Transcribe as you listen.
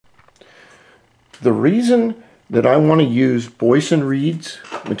The reason that I want to use Boyson reeds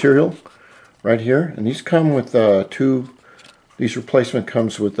material right here, and these come with these replacement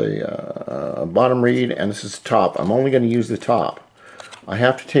comes with a bottom reed, and this is top. I'm only going to use the top. I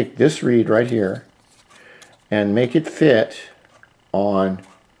have to take this reed right here and make it fit on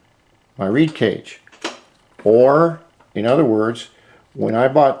my reed cage. Or, in other words, when I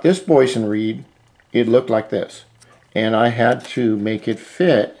bought this Boyson reed, it looked like this. And I had to make it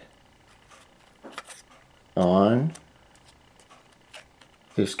fit on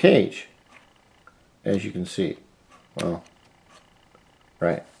this cage, as you can see. Well,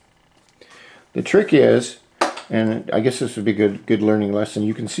 right. The trick is, and I guess this would be a good learning lesson,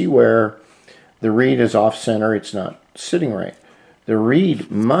 you can see where the reed is off center, it's not sitting right. The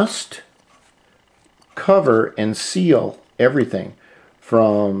reed must cover and seal everything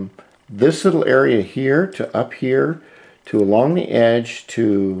from this little area here to up here to along the edge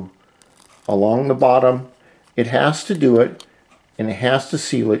to along the bottom. It has to do it, and it has to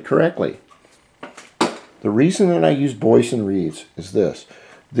seal it correctly. The reason that I use Boyson reeds is this.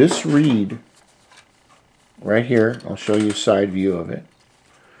 This reed right here, I'll show you a side view of it.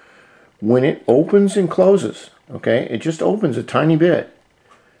 When it opens and closes, okay, it just opens a tiny bit.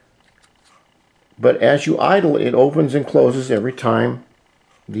 But as you idle, it opens and closes every time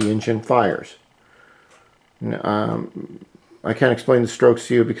the engine fires. Now, I can't explain the strokes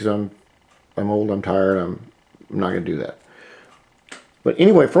to you because I'm old, I'm tired, I'm not going to do that. But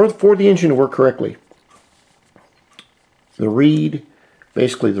anyway, for the engine to work correctly, the reed,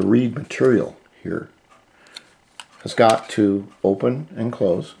 basically the reed material here, has got to open and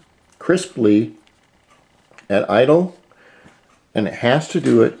close crisply at idle, and it has to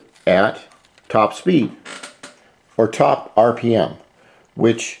do it at top speed or top RPM,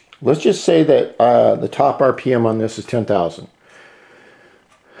 which let's just say that the top RPM on this is 10,000,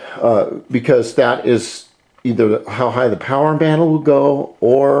 because that is either how high the power band will go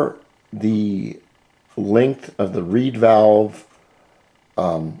or the length of the reed valve,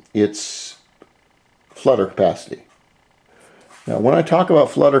 its flutter capacity. Now, when I talk about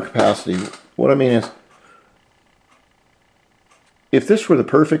flutter capacity, what I mean is, if this were the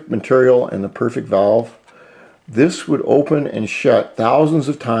perfect material and the perfect valve, this would open and shut thousands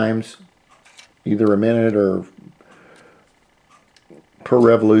of times, either a minute or per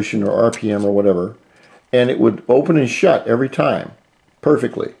revolution or RPM or whatever, and it would open and shut every time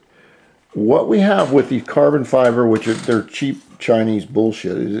perfectly. What we have with these carbon fiber, which are they're cheap Chinese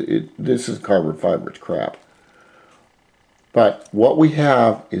bullshit, this is carbon fiber, it's crap. But what we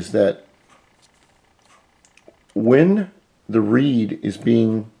have is that when the reed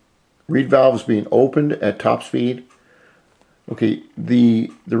valve is being opened at top speed, okay,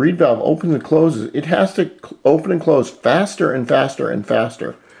 the reed valve opens and closes. It has to open and close faster and faster and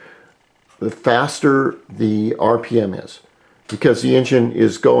faster, the faster the RPM is, because the engine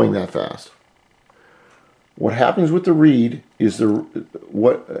is going that fast. What happens with the reed is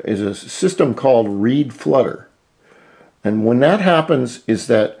what is a system called reed flutter. And when that happens is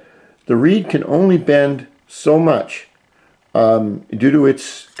that the reed can only bend so much due to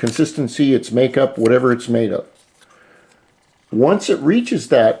its consistency, its makeup, whatever it's made of. Once it reaches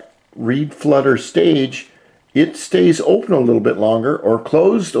that reed flutter stage, it stays open a little bit longer or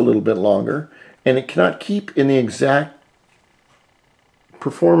closed a little bit longer, and it cannot keep in the exact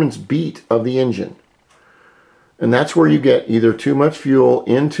performance beat of the engine. And that's where you get either too much fuel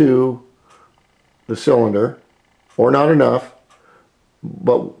into the cylinder or not enough,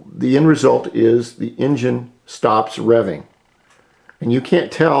 but the end result is the engine stops revving. And you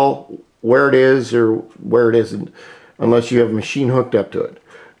can't tell where it is or where it isn't unless you have a machine hooked up to it.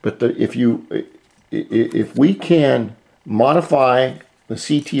 But if we can modify the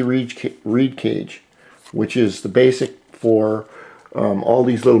CT reed cage, which is the basic for all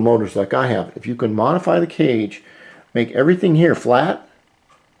these little motors like I have, if you can modify the cage, make everything here flat,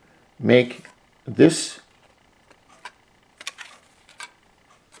 make this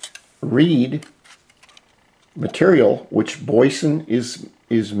reed material, which Boyson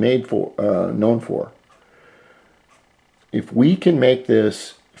is made for, known for. If we can make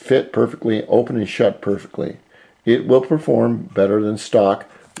this fit perfectly, open and shut perfectly, it will perform better than stock,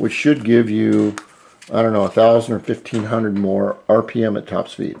 which should give you, I don't know, 1,000 or 1,500 more RPM at top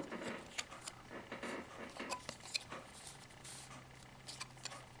speed.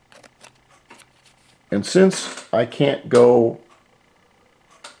 And since I can't go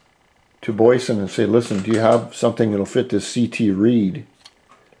to Boyson and say, listen, do you have something that'll fit this CT reed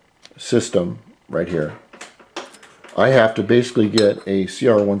system right here? I have to basically get a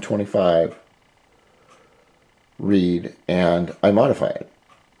CR125 reed and I modify it.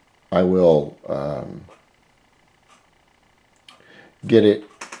 I will get it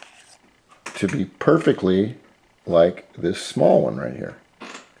to be perfectly like this small one right here.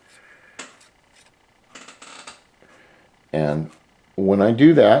 And when I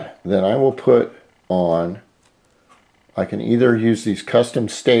do that, then I will put on, I can either use these custom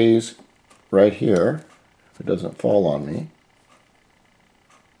stays right here, if it doesn't fall on me.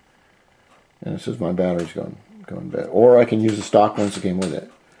 And it says my battery's going bad. Or I can use the stock ones that came with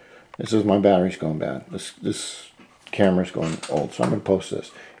it. It says my battery's going bad. This camera's going old, so I'm going to post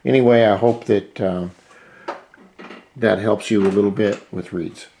this. Anyway, I hope that that helps you a little bit with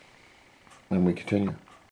reeds. And we continue.